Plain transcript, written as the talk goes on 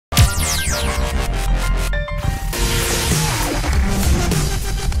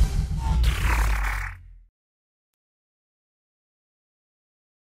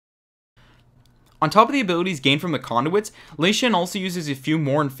On top of the abilities gained from the conduits, Lei Shen also uses a few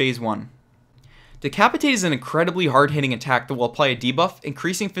more in Phase 1. Decapitate is an incredibly hard-hitting attack that will apply a debuff,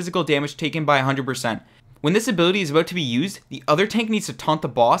 increasing physical damage taken by 100%. When this ability is about to be used, the other tank needs to taunt the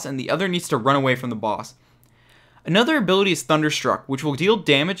boss and the other needs to run away from the boss. Another ability is Thunderstruck, which will deal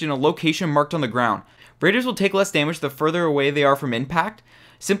damage in a location marked on the ground. Raiders will take less damage the further away they are from impact.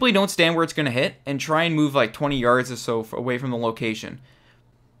 Simply don't stand where it's going to hit and try and move like 20 yards or so away from the location.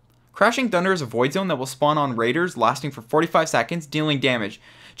 Crashing Thunder is a void zone that will spawn on raiders lasting for 45 seconds, dealing damage.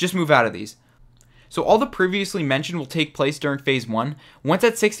 Just move out of these. So all the previously mentioned will take place during Phase 1. Once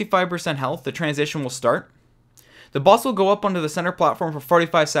at 65% health, the transition will start. The boss will go up onto the center platform for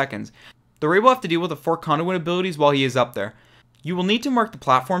 45 seconds. The raid will have to deal with the 4 conduit abilities while he is up there. You will need to mark the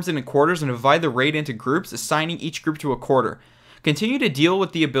platforms into quarters and divide the raid into groups, assigning each group to a quarter. Continue to deal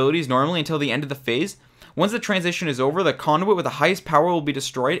with the abilities normally until the end of the phase. Once the transition is over, the conduit with the highest power will be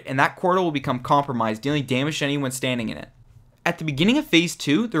destroyed and that quarter will become compromised, dealing damage to anyone standing in it. At the beginning of Phase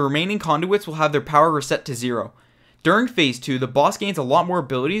 2, the remaining conduits will have their power reset to 0. During Phase 2, the boss gains a lot more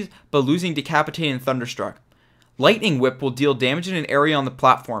abilities, but losing Decapitate and Thunderstruck. Lightning Whip will deal damage in an area on the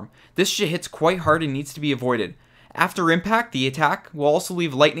platform. This shit hits quite hard and needs to be avoided. After impact, the attack will also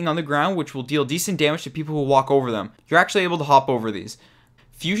leave lightning on the ground, which will deal decent damage to people who walk over them. You're actually able to hop over these.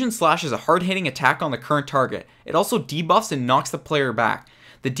 Fusion Slash is a hard-hitting attack on the current target. It also debuffs and knocks the player back.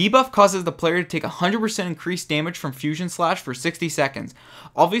 The debuff causes the player to take 100% increased damage from Fusion Slash for 60 seconds.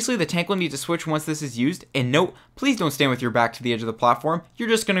 Obviously, the tank will need to switch once this is used, and note, please don't stand with your back to the edge of the platform, you're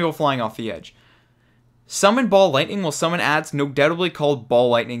just going to go flying off the edge. Summon Ball Lightning will summon adds no doubtably called Ball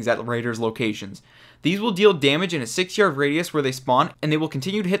Lightnings at raiders' locations. These will deal damage in a 6-yard radius where they spawn, and they will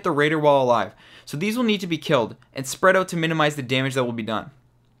continue to hit the raider while alive, so these will need to be killed, and spread out to minimize the damage that will be done.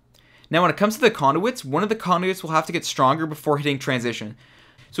 Now when it comes to the conduits, one of the conduits will have to get stronger before hitting transition.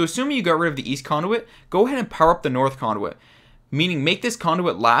 So assuming you got rid of the east conduit, go ahead and power up the north conduit, meaning make this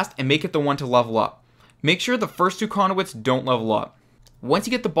conduit last and make it the one to level up. Make sure the first 2 conduits don't level up. Once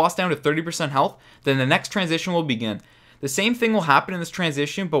you get the boss down to 30% health, then the next transition will begin. The same thing will happen in this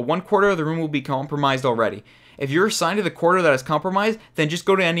transition, but 1/4 of the room will be compromised already. If you're assigned to the quarter that is compromised, then just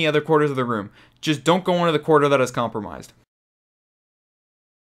go to any other quarters of the room. Just don't go into the quarter that is compromised.